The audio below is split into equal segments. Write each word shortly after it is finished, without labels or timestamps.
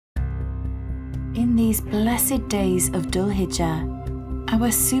In these blessed days of Dhul Hijjah, our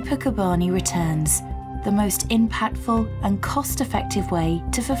Super Qurbani returns, the most impactful and cost-effective way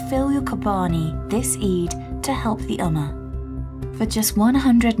to fulfill your Qurbani this Eid to help the ummah. For just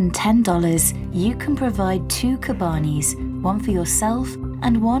 $110, you can provide 2 Qurbanis, one for yourself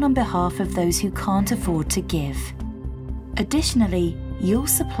and one on behalf of those who can't afford to give. Additionally, you'll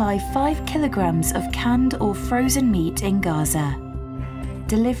supply 5 kilograms of canned or frozen meat in Gaza,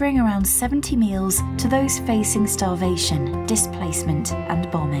 delivering around 70 meals to those facing starvation, displacement and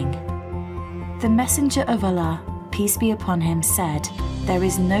bombing. The Messenger of Allah, peace be upon him, said, "There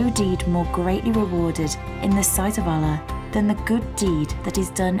is no deed more greatly rewarded in the sight of Allah than the good deed that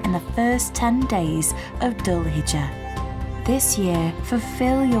is done in the first 10 days of Dhul Hijjah." This year,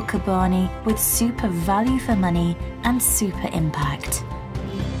 fulfill your Qurbani with super value for money and super impact.